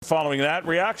following that.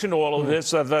 Reaction to all of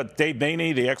this of Dave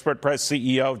Maney, the Expert Press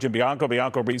CEO, Jim Bianco,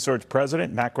 Bianco Research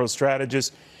President, macro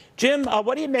strategist. Jim,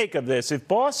 what do you make of this? If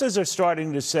bosses are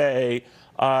starting to say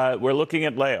we're looking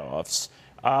at layoffs,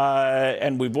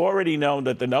 and we've already known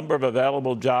that the number of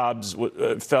available jobs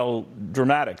fell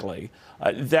dramatically,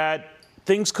 that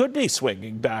things could be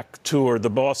swinging back toward the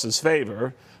boss's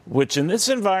favor, which in this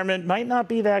environment might not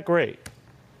be that great.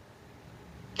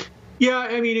 Yeah,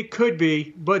 I mean, it could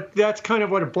be, but that's kind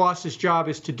of what a boss's job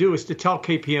is to do, is to tell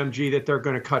KPMG that they're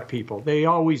going to cut people. They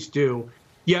always do.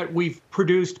 Yet we've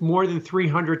produced more than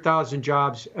 300,000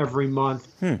 jobs every month.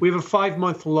 We have a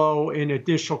 5-month low in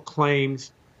additional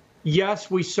claims. Yes,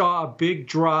 we saw a big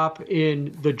drop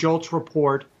in the JOLTS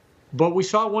report, but we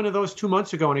saw one of those 2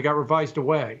 months ago and it got revised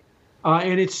away.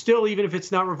 And it's still, even if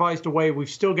it's not revised away, we've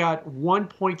still got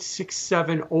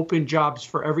 1.67 open jobs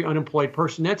for every unemployed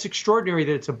person. That's extraordinary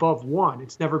that it's above 1.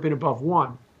 It's never been above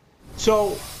 1.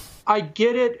 So I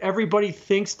get it. Everybody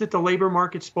thinks that the labor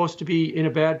market's supposed to be in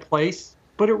a bad place,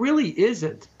 but it really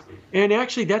isn't. And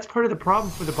actually, that's part of the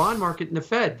problem for the bond market and the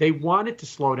Fed. They want it to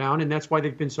slow down, and that's why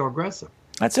they've been so aggressive.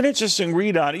 That's an interesting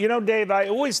read on it. You know, Dave, I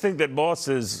always think that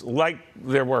bosses like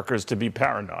their workers to be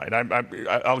paranoid.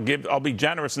 I'll be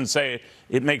generous and say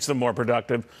it makes them more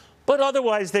productive, but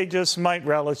otherwise they just might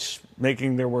relish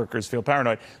making their workers feel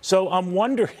paranoid. So I'm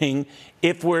wondering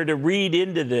if we're to read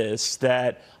into this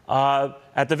that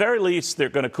at the very least they're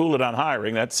going to cool it on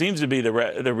hiring. That seems to be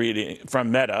the reading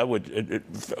from Meta, of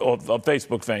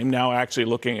Facebook fame, now actually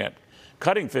looking at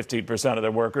cutting 15% of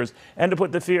their workers, and to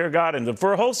put the fear of God in them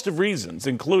for a host of reasons,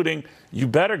 including you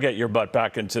better get your butt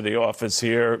back into the office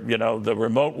here. You know, the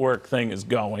remote work thing is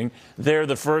going. They're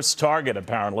the first target,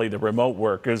 apparently, the remote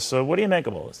workers. So what do you make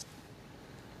of all this?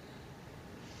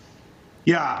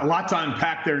 Yeah, a lot to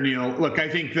unpack there, Neil. Look, I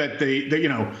think that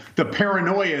the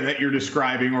paranoia that you're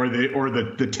describing, or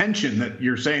the tension that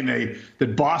you're saying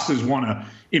that bosses want to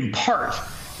impart,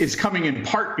 is coming in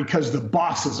part because the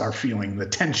bosses are feeling the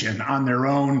tension on their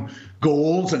own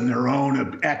goals and their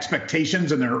own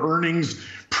expectations and their earnings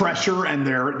pressure, and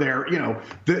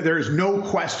there's no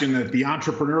question that the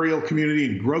entrepreneurial community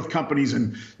and growth companies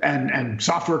and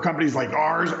software companies like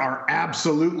ours are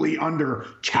absolutely under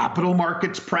capital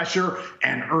markets pressure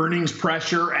and earnings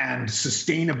pressure and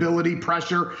sustainability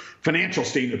pressure, financial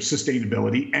state of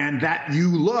sustainability, and that you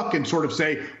look and sort of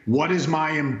say, what is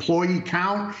my employee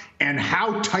count and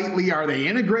how tightly are they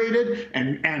integrated,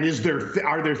 and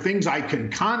are there things I can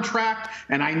contract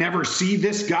and I never see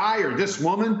this guy or this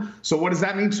woman, so what does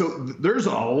that mean? So there's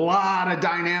a lot of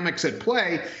dynamics at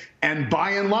play, and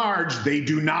by and large, they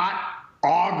do not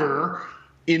augur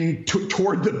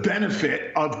toward the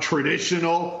benefit of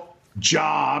traditional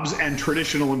jobs and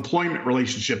traditional employment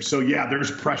relationships. So yeah,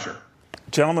 there's pressure.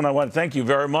 Gentlemen, I want to thank you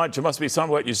very much. It must be some of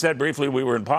what you said briefly. We were in